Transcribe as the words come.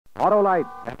Autolite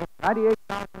and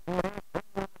 98,000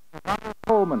 Ronald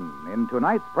Colman in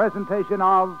tonight's presentation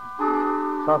of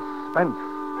Suspense.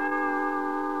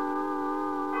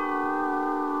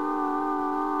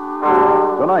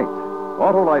 Tonight,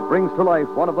 Autolite brings to life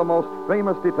one of the most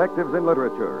famous detectives in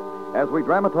literature as we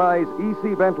dramatize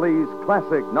E.C. Bentley's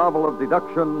classic novel of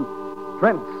deduction,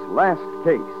 Trent's Last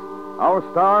Case. Our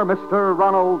star, Mr.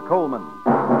 Ronald Colman.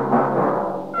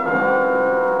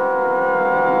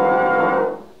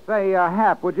 Say,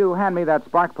 Hap, would you hand me that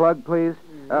spark plug, please?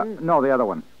 No, the other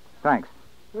one. Thanks.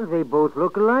 Well, they both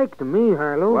look alike to me,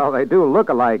 Harlow. Well, they do look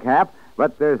alike, Hap,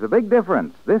 but there's a big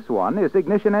difference. This one is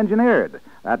ignition engineered.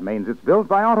 That means it's built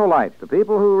by Autolite, the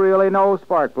people who really know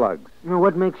spark plugs. Now,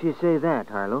 what makes you say that,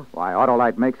 Harlow? Why,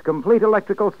 Autolite makes complete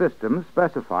electrical systems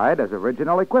specified as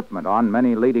original equipment on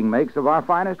many leading makes of our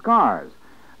finest cars.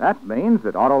 That means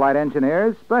that Autolite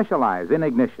engineers specialize in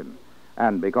ignition.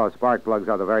 And because spark plugs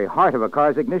are the very heart of a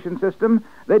car's ignition system,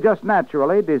 they just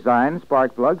naturally design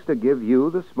spark plugs to give you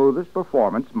the smoothest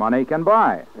performance money can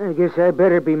buy. I guess I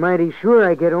better be mighty sure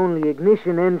I get only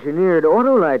ignition-engineered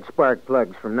Autolite spark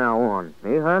plugs from now on.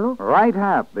 Eh, Harlow? Right,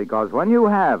 Hap, because when you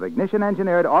have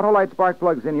ignition-engineered Autolite spark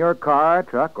plugs in your car,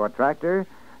 truck, or tractor,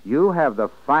 you have the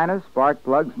finest spark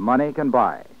plugs money can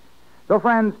buy. So,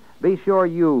 friends, be sure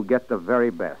you get the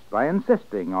very best by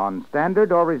insisting on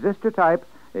standard or resistor type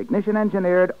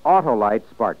ignition-engineered Autolite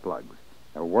spark plugs.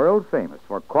 They're world famous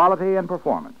for quality and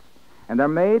performance, and they're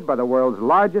made by the world's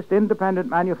largest independent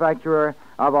manufacturer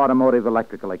of automotive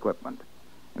electrical equipment.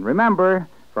 And remember,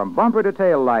 from bumper to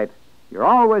tail light, you're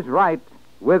always right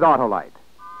with Autolite.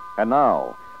 And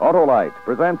now, Autolite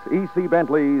presents E.C.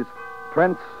 Bentley's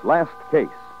Trent's Last Case,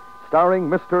 starring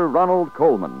Mr. Ronald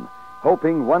Colman,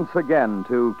 hoping once again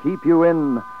to keep you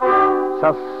in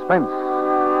suspense.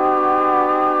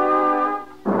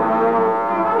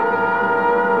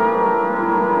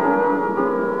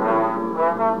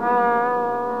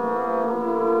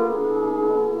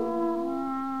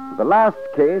 The last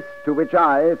case to which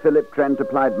I, Philip Trent,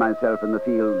 applied myself in the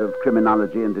field of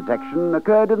criminology and detection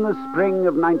occurred in the spring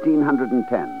of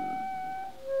 1910.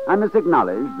 I must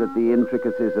acknowledge that the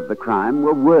intricacies of the crime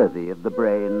were worthy of the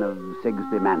brain of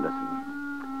Sigsbee Manderson.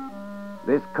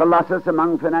 This colossus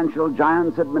among financial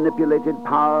giants had manipulated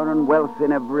power and wealth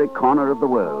in every corner of the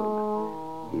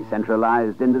world. He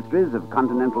centralized industries of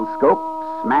continental scope,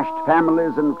 smashed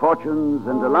families and fortunes,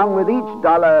 and along with each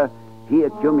dollar, he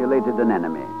accumulated an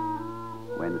enemy.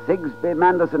 When Sigsbee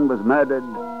Manderson was murdered,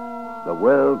 the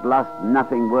world lost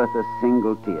nothing worth a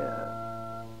single tear.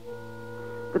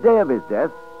 The day of his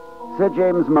death, Sir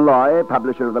James Molloy,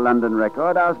 publisher of the London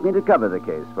Record, asked me to cover the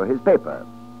case for his paper.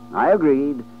 I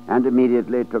agreed and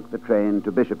immediately took the train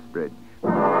to Bishopsbridge.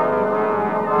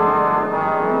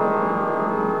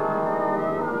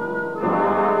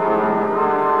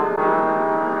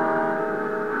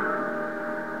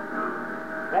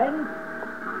 Trent?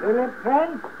 Philip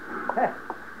Trent?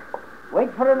 Wait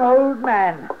for an old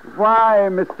man. Why,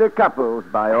 Mr. Couples,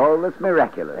 by all that's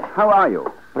miraculous. How are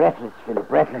you? Breathless, Philip,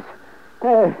 breathless.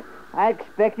 I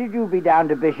expected you'd be down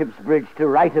to Bishopsbridge to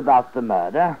write about the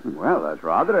murder. Well, that's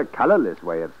rather a colorless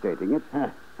way of stating it.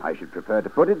 I should prefer to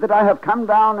put it that I have come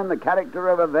down in the character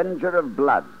of avenger of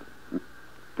blood.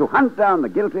 To hunt down the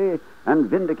guilty and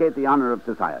vindicate the honor of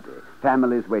society.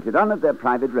 Families waited on at their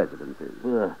private residences.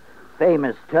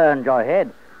 Famous turned your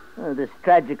head. This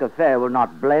tragic affair will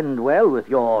not blend well with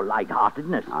your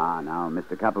light-heartedness. Ah, now,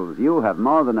 Mr. Couples, you have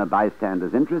more than a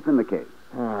bystander's interest in the case.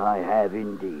 I have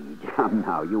indeed. Come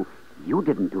now, you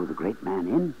didn't do the great man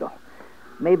in. Oh.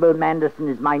 Mabel Manderson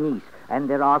is my niece, and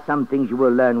there are some things you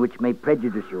will learn which may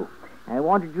prejudice you. I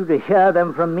wanted you to hear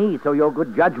them from me so your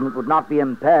good judgment would not be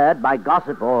impaired by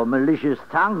gossip or malicious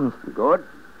tongues. Good.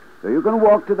 So you can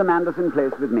walk to the Manderson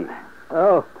place with me.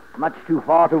 Oh, much too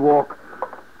far to walk.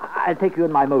 I'll take you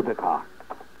in my motor car.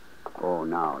 Oh,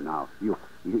 now. You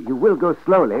will go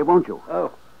slowly, won't you?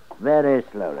 Oh, very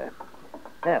slowly.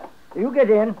 There, you get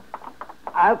in.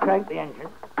 I'll crank the engine.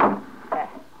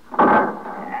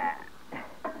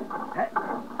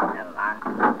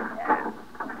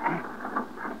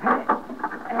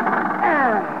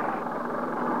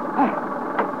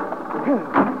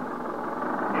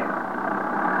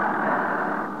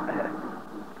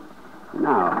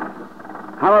 Now,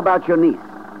 how about your niece?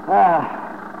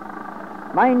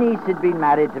 My niece had been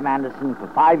married to Manderson for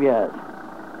 5 years.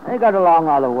 They got along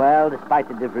rather well, despite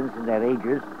the difference in their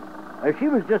ages. She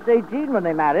was just 18 when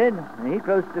they married, and he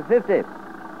close to 50.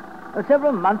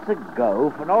 Several months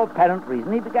ago, for no apparent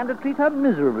reason, he began to treat her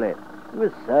miserably. He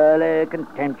was surly,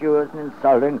 contemptuous, and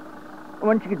insulting. And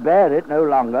when she could bear it no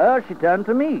longer, she turned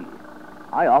to me.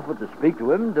 I offered to speak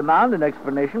to him and demand an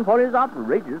explanation for his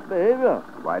outrageous behavior.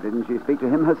 Why didn't she speak to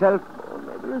him herself?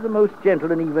 Mabel is a most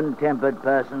gentle and even-tempered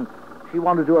person. She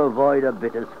wanted to avoid a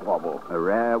bitter squabble. A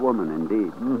rare woman,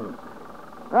 indeed.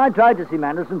 I tried to see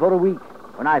Manderson for a week.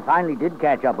 When I finally did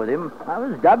catch up with him, I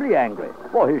was doubly angry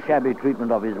for his shabby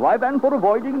treatment of his wife and for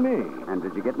avoiding me. And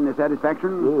did you get any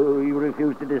satisfaction? He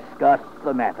refused to discuss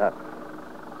the matter.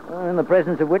 In the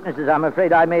presence of witnesses, I'm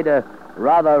afraid I made a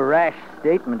rather rash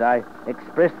statement. I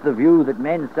expressed the view that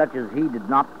men such as he did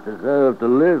not deserve to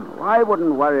live. I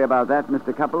wouldn't worry about that,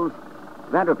 Mr. Couples.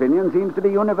 That opinion seems to be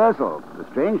universal. The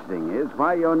strange thing is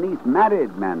why your niece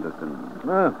married Manderson.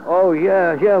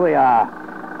 Here we are.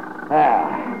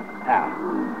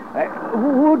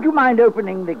 Would you mind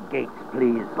opening the gates,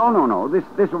 please? Oh, no.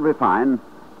 This will be fine.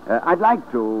 I'd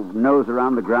like to nose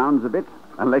around the grounds a bit,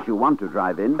 unless you want to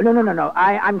drive in. No.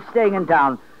 I'm staying in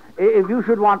town. If you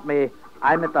should want me,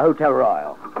 I'm at the Hotel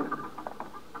Royal.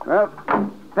 Well,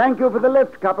 thank you for the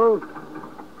lift, Couples.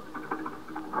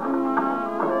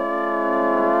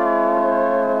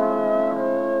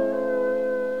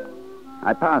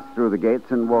 I passed through the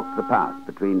gates and walked the path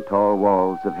between tall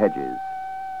walls of hedges.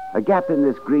 A gap in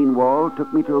this green wall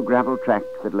took me to a gravel track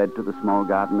that led to the small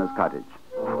gardener's cottage.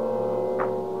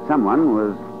 Someone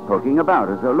was poking about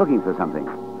as though looking for something.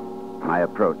 My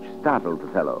approach startled the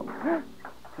fellow.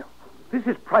 This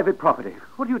is private property.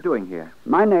 What are you doing here?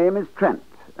 My name is Trent,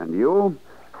 and you?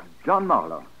 John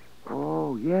Marlowe.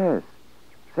 Oh, yes.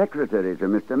 Secretary to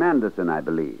Mr. Manderson, I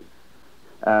believe.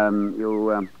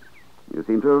 You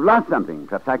seem to have lost something.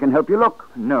 Perhaps I can help you look.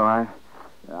 No,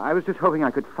 I was just hoping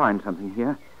I could find something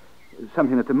here.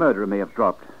 Something that the murderer may have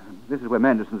dropped. This is where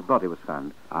Manderson's body was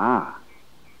found. Ah.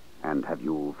 And have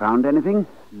you found anything?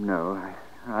 No,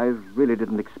 I really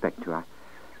didn't expect to.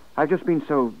 I've just been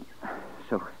so...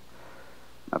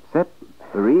 Upset?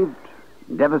 Bereaved?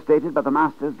 Devastated by the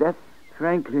master's death?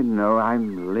 Frankly, no.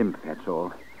 I'm limp, that's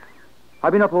all.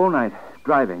 I've been up all night,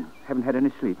 driving. Haven't had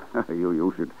any sleep.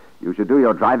 You should do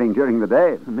your driving during the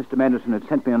day. Mr. Manderson had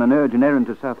sent me on an urgent errand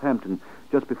to Southampton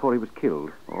just before he was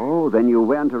killed. Oh, then you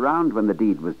weren't around when the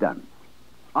deed was done.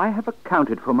 I have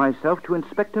accounted for myself to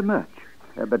Inspector Murch.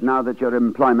 But now that your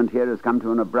employment here has come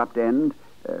to an abrupt end,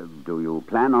 do you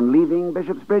plan on leaving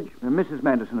Bishopsbridge? Mrs.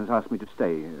 Manderson has asked me to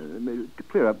stay, to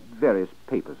clear up various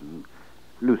papers and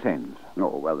loose ends.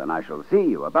 Oh, well, then I shall see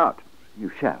you about.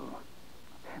 You shall.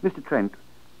 Mr. Trent,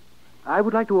 I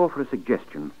would like to offer a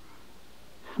suggestion.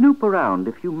 Snoop around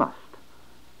if you must,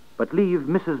 but leave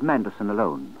Mrs. Manderson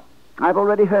alone. I've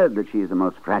already heard that she is a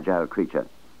most fragile creature.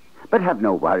 But have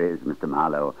no worries, Mr.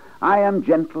 Marlowe. I am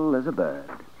gentle as a bird.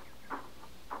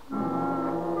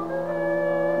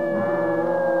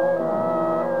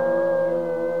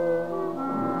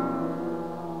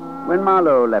 When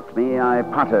Marlowe left me, I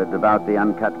pottered about the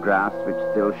uncut grass which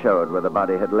still showed where the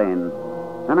body had lain.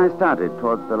 Then I started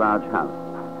towards the large house.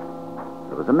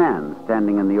 There was a man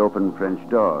standing in the open French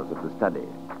doors of the study.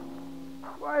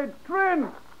 Why,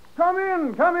 Trent! Come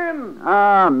in!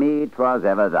 Ah, me, 'twas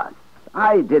ever thus.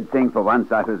 I did think for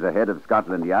once I was the head of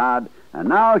Scotland Yard, and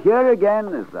now here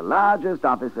again is the largest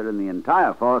officer in the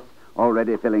entire force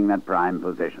already filling that prime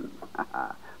position.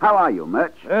 How are you,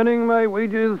 Murch? Earning my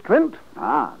wages, Trent?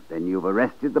 Ah, then you've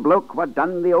arrested the bloke what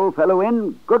done the old fellow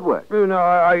in? Good work. Oh, no,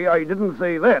 I didn't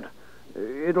say that.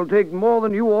 It'll take more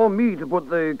than you or me to put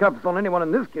the cuffs on anyone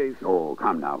in this case. Oh,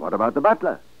 come now, what about the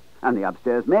butler? And the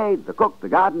upstairs maid, the cook, the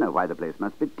gardener? Why, the place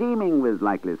must be teeming with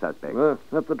likely suspects.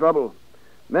 That's the trouble.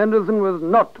 Manderson was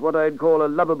not what I'd call a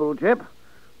lovable chap.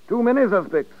 Too many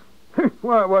suspects.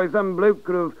 Why, some bloke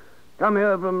could have come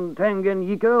here from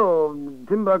Tanganyika or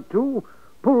Timbuktu,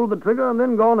 pulled the trigger, and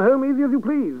then gone home easy as you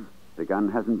please. The gun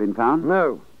hasn't been found?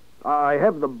 No. I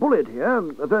have the bullet here,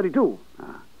 a .32.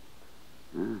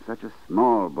 Such a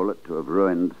small bullet to have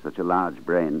ruined such a large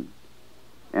brain.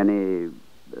 Any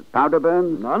powder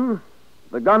burns? None.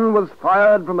 The gun was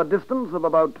fired from a distance of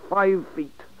about 5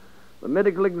 feet. The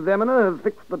medical examiner has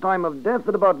fixed the time of death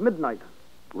at about midnight.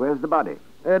 Where's the body?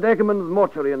 At Ackerman's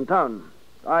mortuary in town.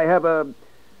 I have a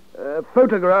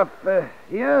photograph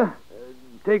here,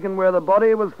 taken where the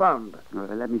body was found.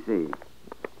 Let me see.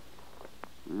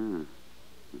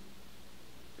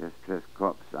 Best dressed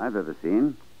corpse I've ever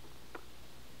seen.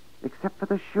 Except for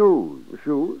the shoes. The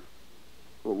shoes?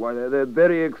 Well, why, they're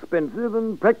very expensive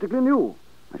and practically new.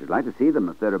 I should like to see them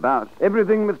if they're about.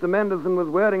 Everything Mr. Manderson was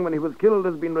wearing when he was killed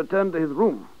has been returned to his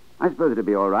room. I suppose it'd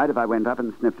be all right if I went up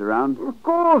and sniffed around. Of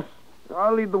course.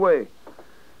 I'll lead the way.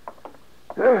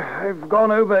 I've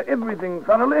gone over everything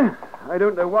thoroughly. I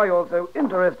don't know why you're so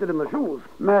interested in the shoes.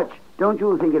 Murch, don't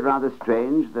you think it rather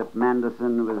strange that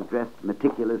Manderson was dressed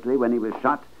meticulously when he was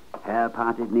shot, Hair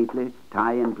parted neatly,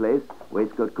 tie in place,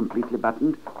 waistcoat completely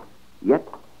buttoned. Yet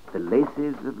the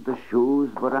laces of the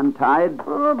shoes were untied.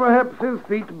 Oh, perhaps his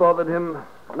feet bothered him.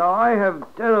 Now, I have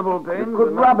terrible pains.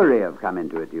 Could robbery have come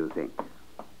into it, do you think?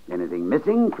 Anything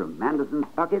missing from Manderson's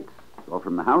pockets or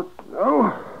from the house?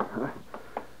 No.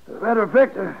 As a matter of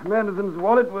fact, Manderson's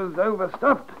wallet was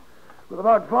overstuffed with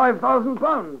about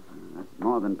 £5,000. That's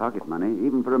more than pocket money,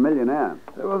 even for a millionaire.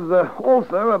 There was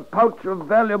also a pouch of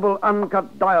valuable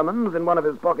uncut diamonds in one of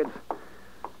his pockets.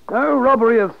 No,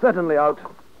 robbery is certainly out.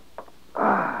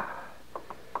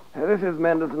 This is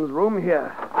Manderson's room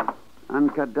here.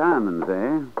 Uncut diamonds,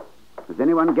 eh? Has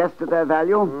anyone guessed at their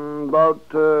value? About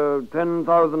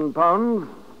 £10,000.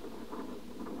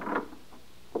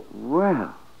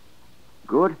 Well,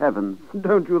 good heavens.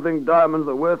 Don't you think diamonds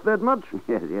are worth that much?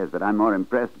 Yes, but I'm more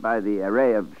impressed by the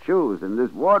array of shoes in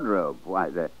this wardrobe. Why,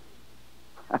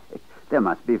 there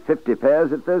must be 50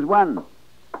 pairs if there's one.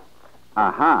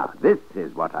 Aha, this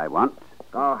is what I want.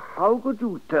 How could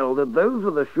you tell that those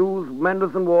were the shoes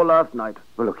Manderson wore last night?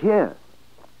 Well, look here.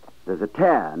 There's a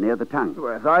tear near the tongue.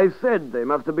 Well, as I said, they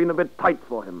must have been a bit tight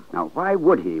for him. Now, why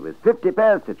would he, with 50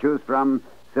 pairs to choose from,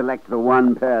 select the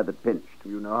one pair that pinched?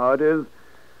 You know how it is.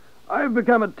 I've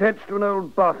become attached to an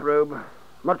old bathrobe.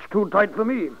 Much too tight for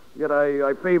me. Yet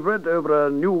I favor it over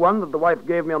a new one that the wife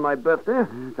gave me on my birthday.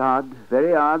 It's odd,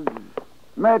 very odd.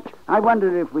 Murch, I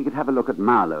wonder if we could have a look at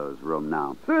Marlowe's room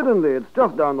now. Certainly, it's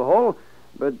just down the hall.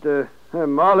 But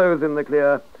Marlowe's in the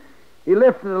clear. He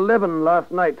left at 11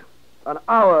 last night, an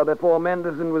hour before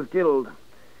Manderson was killed.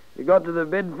 He got to the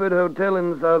Bedford Hotel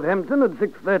in Southampton at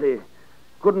 6:30.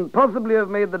 Couldn't possibly have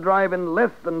made the drive in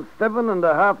less than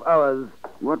 7.5 hours.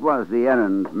 What was the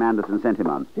errand Manderson sent him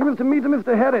on? He was to meet a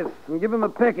Mr. Harris and give him a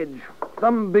package.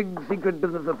 Some big secret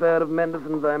business affair of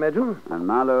Manderson's, I imagine. And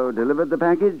Marlowe delivered the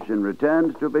package and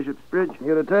returned to Bishopsbridge? He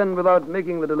returned without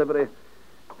making the delivery.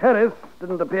 Harris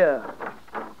didn't appear.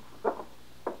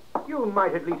 You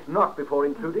might at least knock before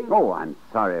intruding. Oh, I'm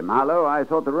sorry, Marlowe. I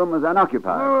thought the room was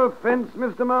unoccupied. No offense,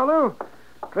 Mr. Marlowe.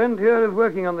 Trent here is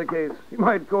working on the case. You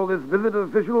might call this visit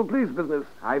official police business.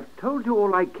 I've told you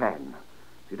all I can.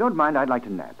 If you don't mind, I'd like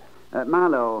to nap.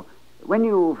 Marlowe, when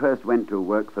you first went to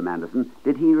work for Manderson,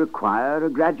 did he require a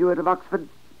graduate of Oxford?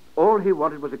 All he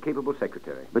wanted was a capable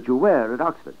secretary. But you were at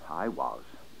Oxford. I was.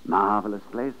 Marvelous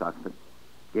place, Oxford.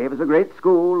 Gave us a great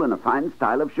school and a fine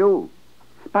style of shoe.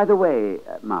 By the way,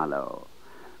 Marlowe,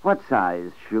 what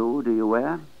size shoe do you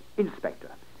wear? Inspector,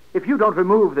 if you don't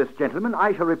remove this gentleman,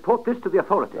 I shall report this to the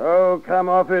authorities. Oh, come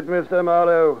off it, Mr.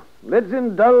 Marlowe. Let's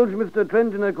indulge Mr.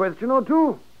 Trent in a question or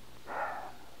two.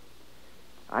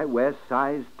 I wear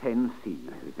size 10C.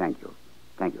 Thank you.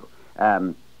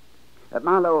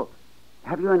 Marlowe,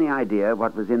 have you any idea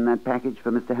what was in that package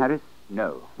for Mr. Harris?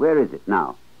 No. Where is it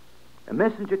now? A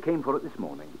messenger came for it this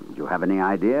morning. Do you have any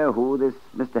idea who this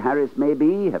Mr. Harris may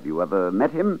be? Have you ever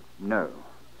met him? No.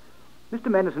 Mr.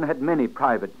 Manderson had many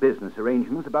private business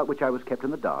arrangements about which I was kept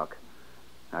in the dark.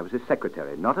 I was his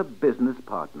secretary, not a business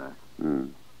partner.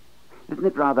 Isn't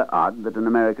it rather odd that an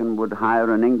American would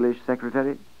hire an English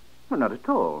secretary? Well, not at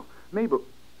all. Mabel...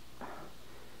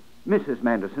 Mrs.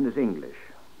 Manderson is English.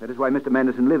 That is why Mr.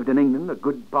 Manderson lived in England a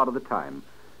good part of the time.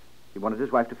 He wanted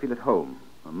his wife to feel at home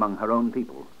among her own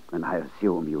people. And I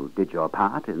assume you did your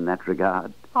part in that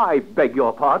regard. I beg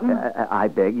your pardon? I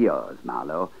beg yours,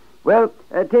 Marlowe. Well,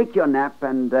 take your nap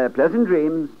and pleasant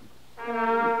dreams.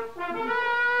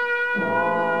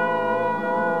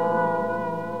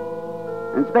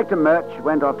 Inspector Murch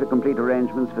went off to complete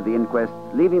arrangements for the inquest,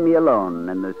 leaving me alone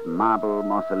in this marble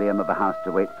mausoleum of a house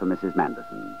to wait for Mrs.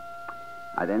 Manderson.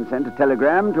 I then sent a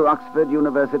telegram to Oxford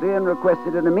University and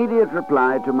requested an immediate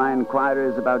reply to my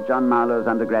inquiries about John Marlowe's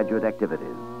undergraduate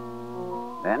activities.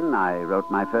 Then I wrote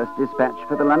my first dispatch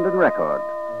for the London Record,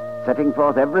 setting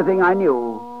forth everything I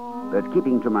knew, but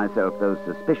keeping to myself those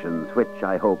suspicions which,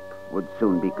 I hope, would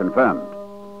soon be confirmed.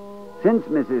 Since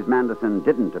Mrs. Manderson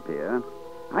didn't appear,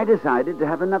 I decided to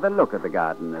have another look at the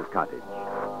gardener's cottage.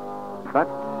 But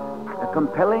a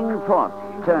compelling force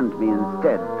turned me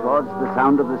instead towards the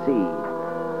sound of the sea.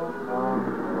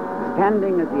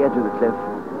 Standing at the edge of the cliff,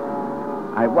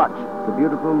 I watched the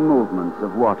beautiful movements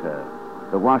of water,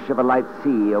 the wash of a light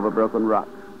sea over broken rock.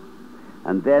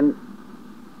 And then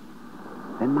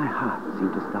my heart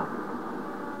seemed to stop.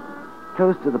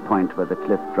 Close to the point where the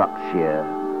cliff dropped sheer,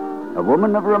 a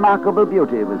woman of remarkable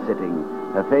beauty was sitting,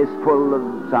 her face full of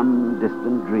some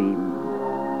distant dream.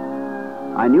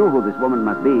 I knew who this woman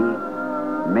must be,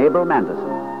 Mabel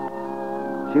Manderson.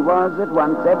 She was at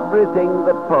once everything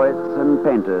that poets and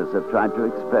painters have tried to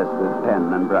express with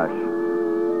pen and brush.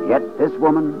 Yet this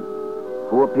woman,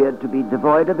 who appeared to be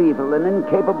devoid of evil and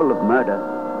incapable of murder,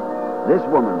 This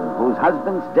woman, whose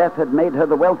husband's death had made her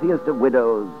the wealthiest of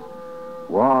widows,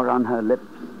 wore on her lips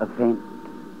a faint,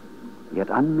 yet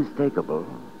unmistakable,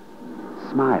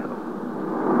 smile.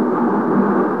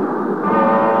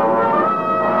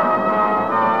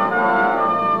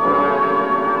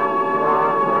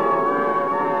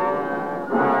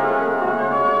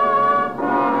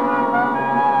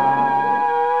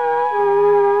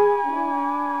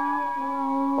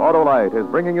 Autolite is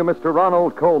bringing you Mr.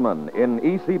 Ronald Colman in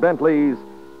E.C. Bentley's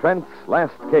Trent's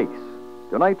Last Case.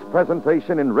 Tonight's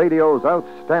presentation in radio's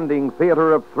outstanding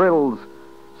theater of thrills,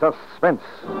 Suspense.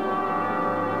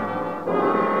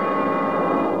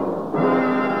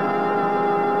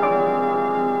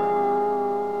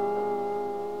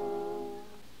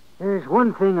 There's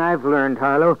one thing I've learned,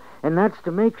 Harlow, and that's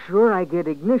to make sure I get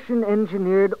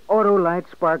ignition-engineered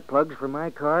Autolite spark plugs for my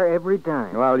car every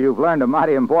time. Well, you've learned a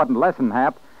mighty important lesson,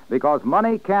 Hap, because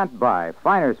money can't buy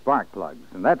finer spark plugs.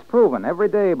 And that's proven every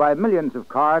day by millions of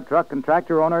car, truck, and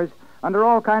tractor owners under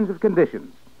all kinds of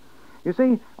conditions. You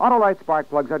see, Autolite spark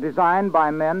plugs are designed by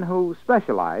men who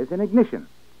specialize in ignition.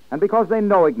 And because they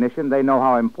know ignition, they know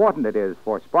how important it is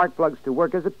for spark plugs to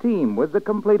work as a team with the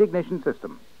complete ignition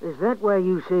system. Is that why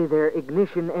you say they're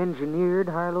ignition-engineered,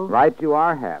 Harlow? Right you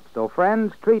are, Hap. So,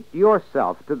 friends, treat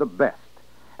yourself to the best.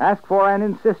 Ask for and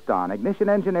insist on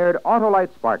ignition-engineered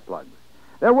Autolite spark plugs.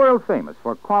 They're world famous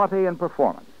for quality and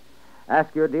performance.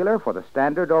 Ask your dealer for the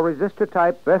standard or resistor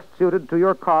type best suited to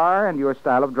your car and your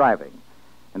style of driving.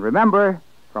 And remember,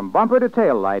 from bumper to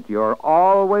tail light, you're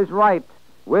always right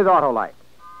with Autolite.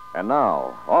 And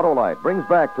now, Autolite brings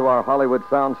back to our Hollywood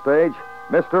soundstage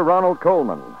Mr. Ronald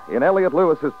Colman in Elliott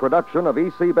Lewis's production of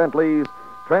E.C. Bentley's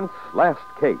Trent's Last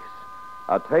Case,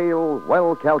 a tale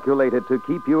well calculated to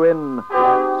keep you in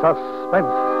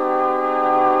suspense.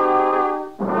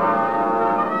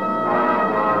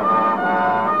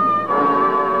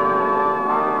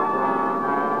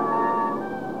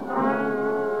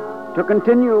 To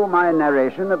continue my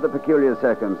narration of the peculiar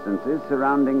circumstances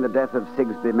surrounding the death of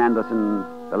Sigsbee Manderson,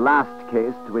 the last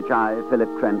case to which I, Philip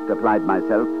Trent, applied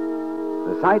myself,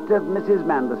 the sight of Mrs.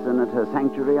 Manderson at her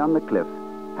sanctuary on the cliff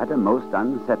had a most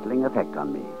unsettling effect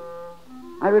on me.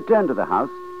 I returned to the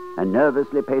house and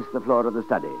nervously paced the floor of the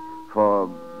study for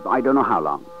I don't know how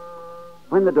long.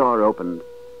 When the door opened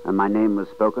and my name was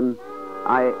spoken,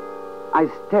 I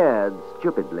stared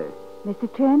stupidly.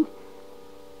 Mr. Trent?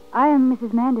 I am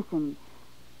Mrs. Manderson.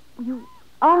 You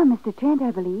are Mr. Trent,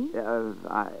 I believe.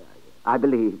 I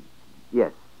believe,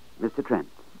 yes, Mr. Trent.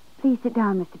 Please sit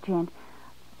down, Mr. Trent.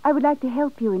 I would like to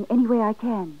help you in any way I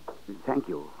can. Thank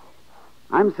you.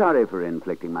 I'm sorry for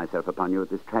inflicting myself upon you at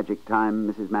this tragic time,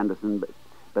 Mrs. Manderson,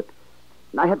 but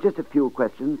I have just a few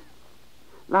questions.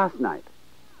 Last night,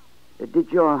 did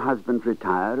your husband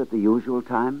retire at the usual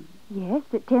time? Yes,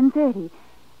 at 10:30.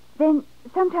 Then,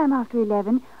 sometime after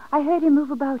 11, I heard him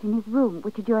move about in his room,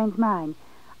 which adjoins mine.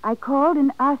 I called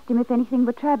and asked him if anything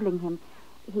were troubling him.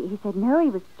 He said no, he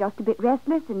was just a bit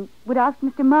restless and would ask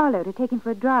Mr. Marlowe to take him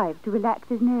for a drive to relax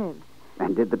his nerves.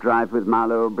 And did the drive with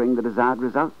Marlowe bring the desired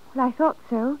result? Well, I thought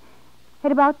so.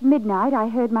 At about midnight, I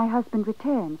heard my husband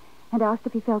return and asked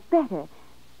if he felt better.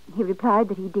 He replied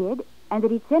that he did and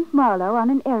that he'd sent Marlowe on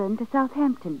an errand to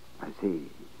Southampton. I see.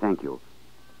 Thank you.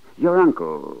 Your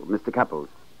uncle, Mr. Couples,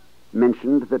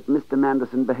 mentioned that Mr.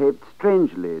 Manderson behaved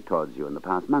strangely towards you in the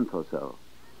past month or so.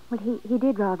 Well, he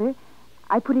did rather.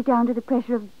 I put it down to the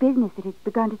pressure of business that had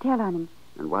begun to tell on him.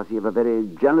 And was he of a very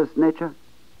jealous nature?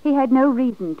 He had no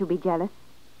reason to be jealous.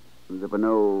 There were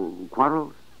no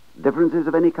quarrels? Differences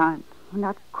of any kind?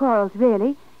 Not quarrels,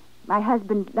 really. My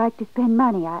husband liked to spend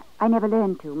money. I never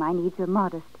learned to. My needs were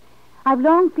modest. I've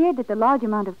long feared that the large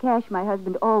amount of cash my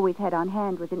husband always had on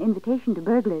hand was an invitation to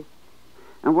burglars.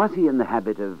 And was he in the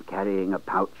habit of carrying a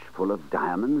pouch full of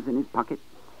diamonds in his pocket?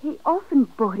 He often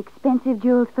bought expensive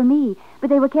jewels for me, but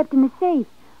they were kept in the safe.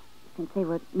 Since they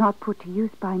were not put to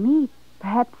use by me,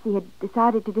 perhaps he had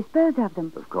decided to dispose of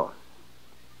them. Of course.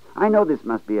 I know this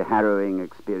must be a harrowing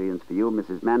experience for you,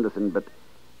 Mrs. Manderson, but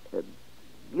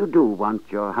you do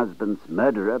want your husband's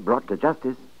murderer brought to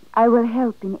justice. I will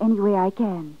help in any way I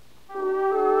can.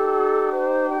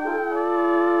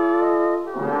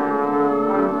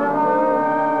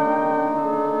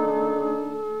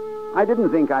 I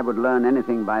didn't think I would learn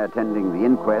anything by attending the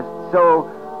inquest, so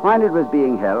while it was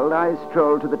being held, I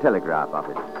strolled to the telegraph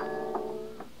office.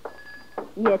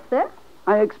 Yes, sir?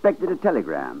 I expected a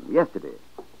telegram yesterday.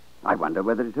 I wonder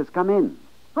whether it has come in.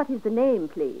 What is the name,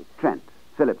 please? Trent.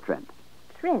 Philip Trent.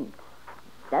 Trent.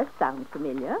 Does sound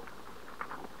familiar.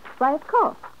 Why, of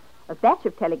course. A batch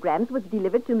of telegrams was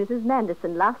delivered to Mrs.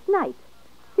 Manderson last night.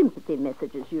 Sympathy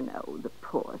messages, you know, the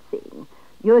poor thing.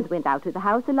 Yours went out of the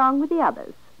house along with the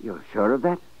others. You're sure of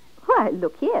that? Why,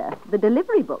 look here, the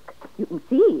delivery book. You can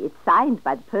see it's signed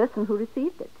by the person who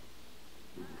received it.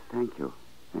 Thank you.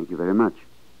 Thank you very much.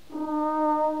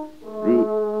 The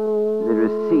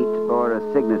receipt bore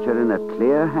a signature in a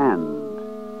clear hand.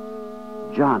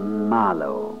 John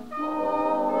Marlowe.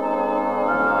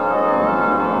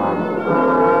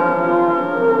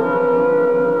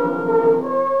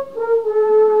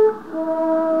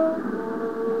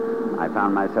 I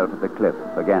found myself at the cliff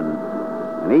again,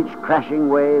 and each crashing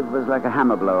wave was like a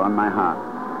hammer blow on my heart.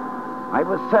 I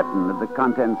was certain of the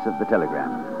contents of the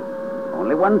telegram.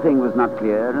 Only one thing was not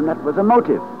clear, and that was a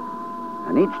motive.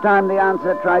 And each time the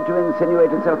answer tried to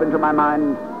insinuate itself into my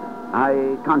mind,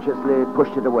 I consciously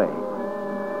pushed it away.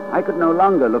 I could no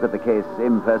longer look at the case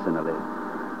impersonally.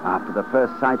 After the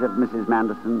first sight of Mrs.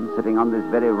 Manderson sitting on this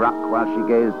very rock while she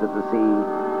gazed at the sea,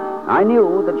 I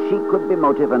knew that she could be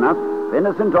motive enough,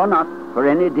 innocent or not, for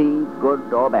any deed,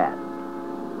 good or bad.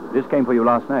 This came for you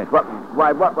last night. What?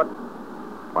 Why,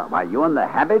 you in the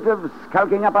habit of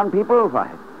skulking up on people?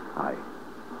 Why, I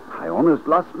almost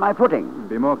lost my footing.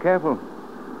 Be more careful.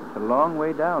 It's a long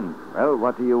way down. Well,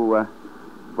 what are you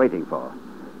waiting for?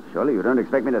 Surely you don't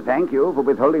expect me to thank you for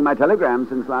withholding my telegram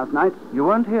since last night? You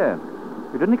weren't here.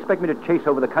 You didn't expect me to chase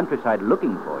over the countryside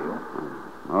looking for you.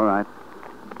 All right.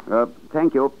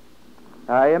 Thank you.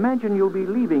 I imagine you'll be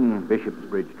leaving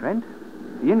Bishopsbridge, Trent.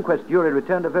 The inquest jury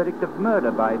returned a verdict of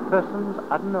murder by persons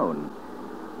unknown.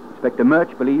 Inspector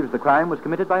Murch believes the crime was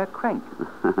committed by a crank.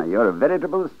 You're a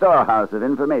veritable storehouse of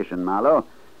information, Marlowe.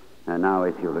 And now,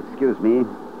 if you'll excuse me.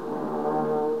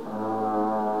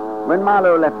 When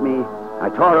Marlowe left me, I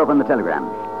tore open the telegram.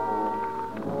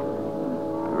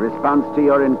 Response to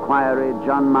your inquiry,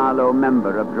 John Marlowe,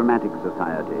 member of Dramatic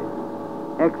Society.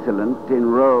 Excellent in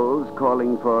roles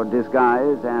calling for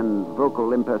disguise and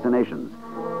vocal impersonations.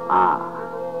 I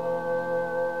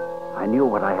knew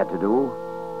what I had to do,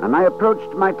 and I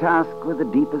approached my task with the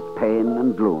deepest pain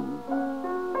and gloom.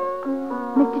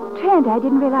 Mr. Trent, I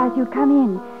didn't realize you'd come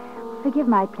in. Forgive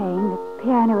my playing. The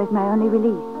piano is my only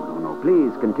release. No,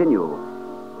 please continue.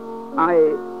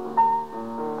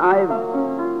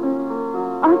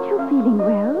 Aren't you feeling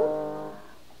well?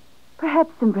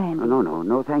 Perhaps some brandy.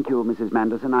 No, thank you, Mrs.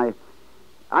 Manderson.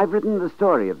 I've written the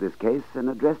story of this case and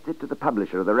addressed it to the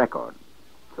publisher of the record.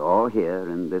 It's all here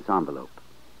in this envelope.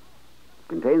 It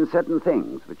contains certain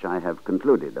things which I have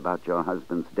concluded about your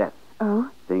husband's death. Oh?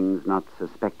 Things not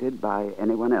suspected by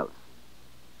anyone else.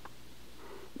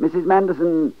 Mrs.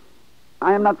 Manderson,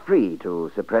 I am not free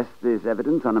to suppress this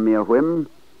evidence on a mere whim.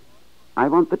 I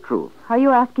want the truth. Are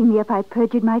you asking me if I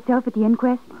perjured myself at the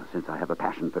inquest? Since I have a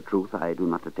passion for truth, I do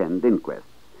not attend inquests.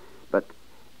 But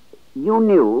you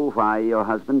knew why your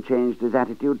husband changed his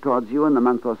attitude towards you in the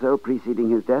month or so preceding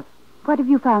his death? What have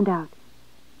you found out?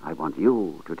 I want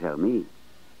you to tell me.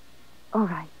 All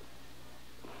right.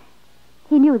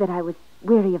 He knew that I was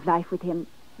weary of life with him.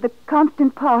 The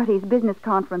constant parties, business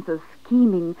conferences,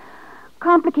 scheming,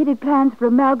 complicated plans for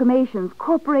amalgamations,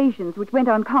 corporations, which went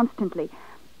on constantly.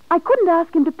 I couldn't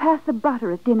ask him to pass the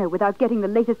butter at dinner without getting the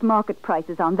latest market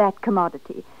prices on that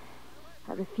commodity.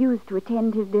 I refused to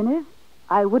attend his dinners.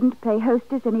 I wouldn't play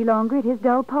hostess any longer at his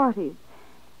dull parties.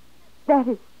 That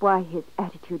is why his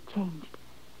attitude changed.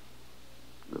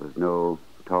 There was no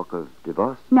talk of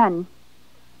divorce? None.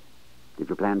 Did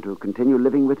you plan to continue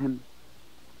living with him?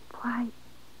 Why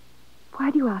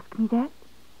do you ask me that?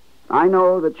 I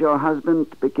know that your husband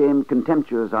became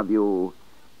contemptuous of you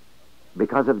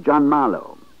because of John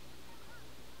Marlowe.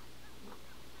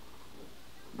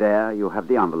 There, you have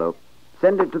the envelope.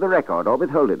 Send it to the record or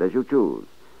withhold it as you choose.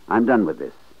 I'm done with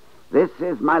this. This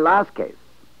is my last case.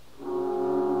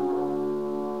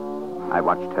 I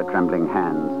watched her trembling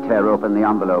hands tear open the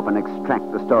envelope and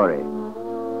extract the story.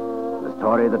 The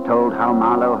story that told how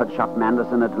Marlowe had shot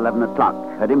Manderson at 11 o'clock,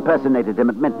 had impersonated him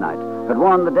at midnight, had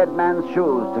worn the dead man's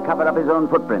shoes to cover up his own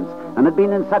footprints, and had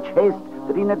been in such haste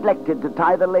that he neglected to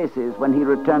tie the laces when he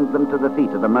returned them to the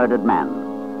feet of the murdered man.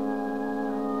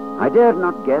 I dared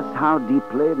not guess how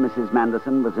deeply Mrs.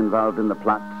 Manderson was involved in the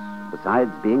plot,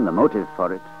 besides being the motive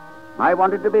for it. I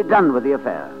wanted to be done with the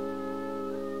affair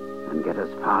and get as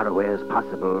far away as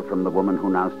possible from the woman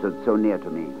who now stood so near to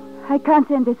me. I can't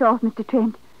send this off, Mr.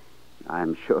 Trent.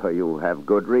 I'm sure you have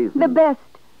good reason. The best.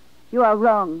 You are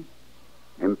wrong.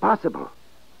 Impossible.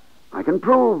 I can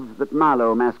prove that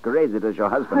Marlowe masqueraded as your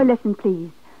husband. Oh, listen, please.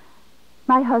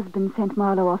 My husband sent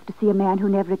Marlowe off to see a man who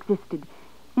never existed.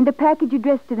 In the package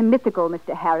addressed to the mythical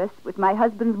Mr. Harris was my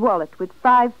husband's wallet with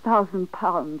 5,000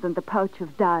 pounds and the pouch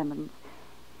of diamonds.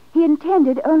 He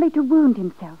intended only to wound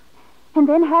himself and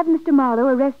then have Mr. Marlowe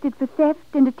arrested for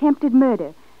theft and attempted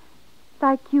murder.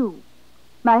 like you.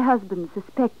 My husband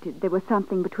suspected there was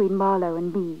something between Marlowe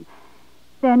and me.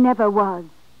 There never was.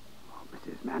 Oh,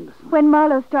 Mrs. Manderson. When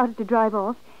Marlowe started to drive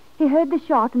off, he heard the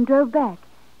shot and drove back.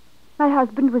 My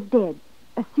husband was dead.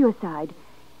 A suicide.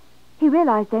 He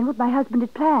realized then what my husband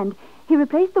had planned. He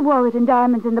replaced the wallet and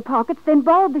diamonds in the pockets, then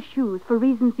borrowed the shoes for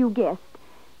reasons you guessed.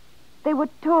 They were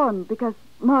torn because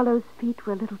Marlowe's feet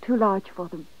were a little too large for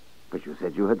them. But you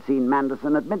said you had seen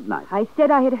Manderson at midnight. I said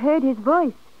I had heard his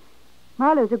voice.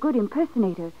 Marlowe's a good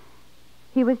impersonator.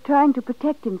 He was trying to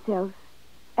protect himself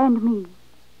and me.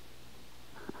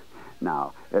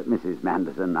 Now, Mrs.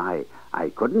 Manderson, I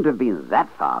couldn't have been that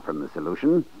far from the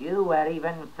solution. You were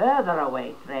even further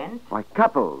away, Trent. Why,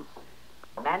 Couples.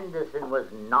 Manderson was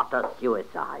not a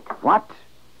suicide. What?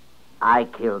 I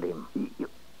killed him.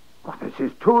 Well, this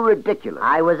is too ridiculous.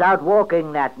 I was out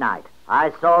walking that night.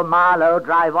 I saw Marlowe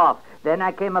drive off. Then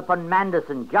I came upon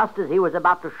Manderson just as he was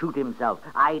about to shoot himself.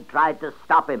 I tried to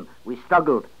stop him. We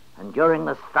struggled. And during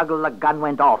the struggle, the gun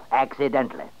went off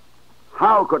accidentally.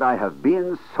 How could I have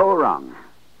been so wrong?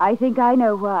 I think I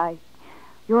know why.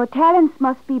 Your talents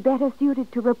must be better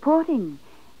suited to reporting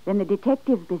than the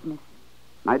detective business.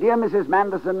 My dear Mrs.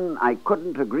 Manderson, I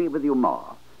couldn't agree with you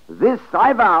more. This,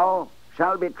 I vow,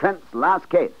 shall be Trent's last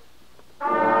case.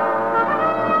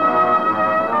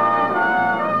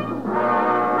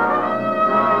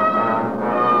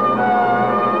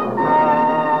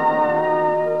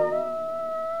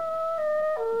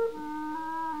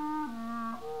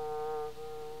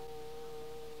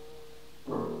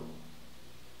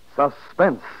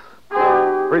 Suspense.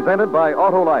 Presented by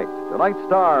Autolite. Tonight's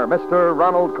star, Mr.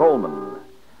 Ronald Colman.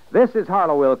 This is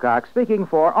Harlow Wilcox speaking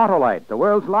for Autolite, the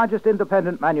world's largest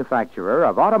independent manufacturer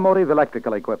of automotive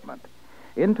electrical equipment.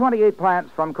 In 28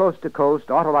 plants from coast to coast,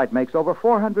 Autolite makes over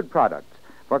 400 products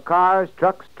for cars,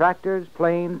 trucks, tractors,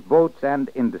 planes, boats, and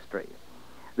industry.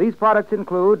 These products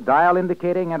include dial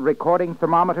indicating and recording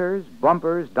thermometers,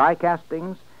 bumpers, die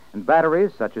castings, and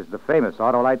batteries such as the famous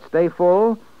Autolite Stay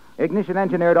Full,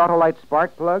 ignition-engineered Autolite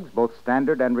spark plugs, both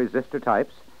standard and resistor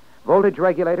types, voltage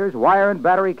regulators, wire and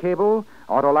battery cable,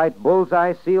 Autolite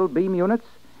bullseye sealed beam units,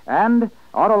 and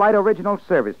Autolite original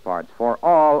service parts for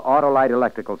all Autolite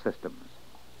electrical systems.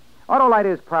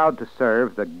 Autolite is proud to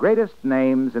serve the greatest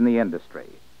names in the industry.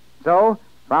 So,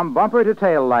 from bumper to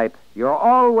tail light, you're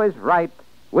always right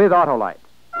with Autolite.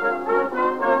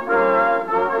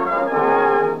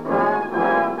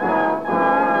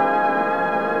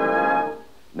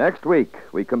 Next week,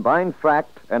 we combine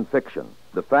fact and fiction.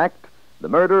 The fact, the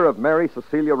murder of Mary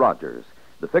Cecilia Rogers.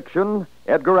 The fiction,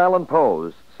 Edgar Allan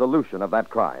Poe's solution of that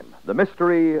crime. The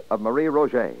mystery of Marie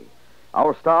Roget.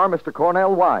 Our star, Mr.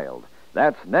 Cornell Wilde.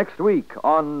 That's next week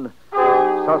on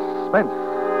Suspense.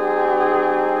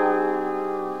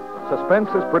 Suspense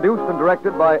is produced and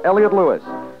directed by Elliot Lewis,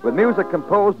 with music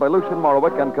composed by Lucian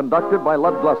Morowick and conducted by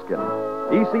Lud Gluskin.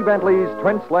 E.C. Bentley's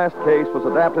Trent's Last Case was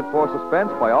adapted for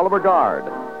Suspense by Oliver Gard.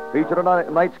 Featured in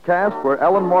tonight's cast were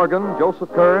Ellen Morgan, Joseph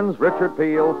Kearns, Richard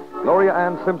Peel, Gloria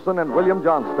Ann Simpson, and William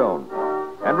Johnstone.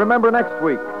 And remember next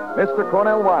week, Mr.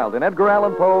 Cornell Wilde in Edgar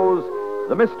Allan Poe's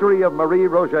The Mystery of Marie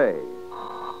Roget.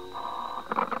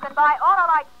 You can buy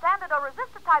Autolite standard or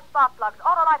resistor-type spark plugs,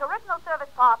 Autolite original service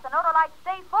parts, and Autolite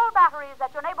Stay Full batteries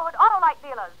at your neighborhood Autolite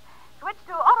dealers. Switch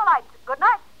to Autolite. Good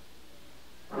night.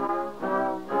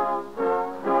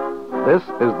 This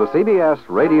is the CBS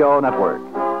Radio Network.